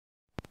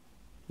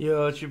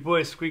Yo, it's your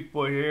boy Squeak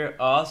Boy here.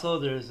 Also,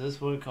 there's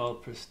this one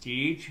called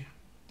Prestige.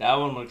 That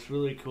one looks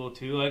really cool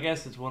too. I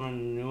guess it's one of the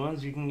new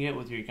ones you can get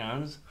with your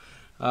guns.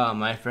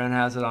 My friend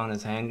has it on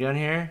his handgun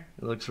here.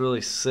 It looks really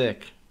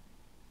sick.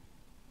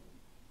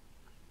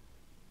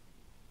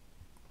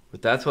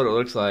 But that's what it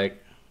looks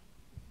like.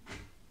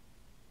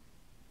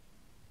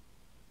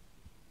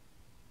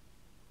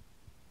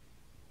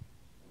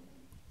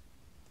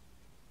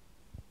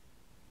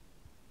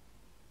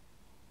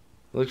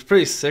 It looks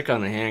pretty sick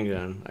on a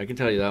handgun. I can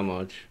tell you that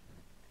much.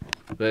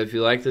 But if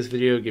you like this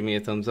video, give me a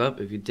thumbs up.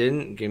 If you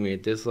didn't, give me a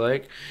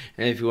dislike.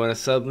 And if you want to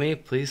sub me,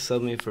 please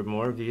sub me for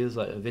more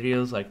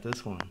videos like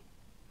this one.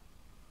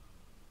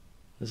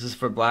 This is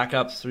for Black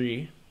Ops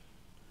 3,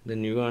 the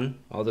new one.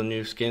 All the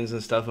new skins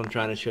and stuff I'm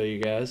trying to show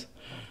you guys.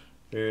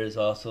 There's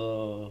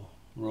also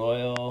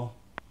Royal.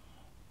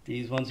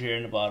 These ones here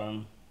in the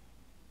bottom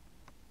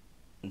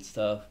and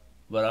stuff.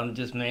 But I'm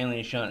just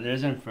mainly showing.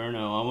 There's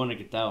Inferno. I want to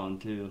get that one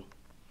too.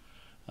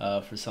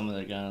 For some of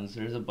the guns.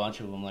 There's a bunch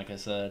of them, like I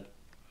said.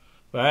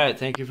 Alright,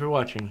 thank you for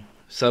watching.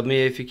 Sub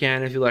me if you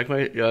can, if you like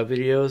my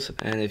videos,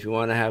 and if you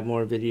want to have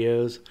more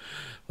videos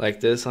like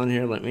this on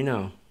here, let me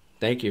know.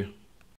 Thank you.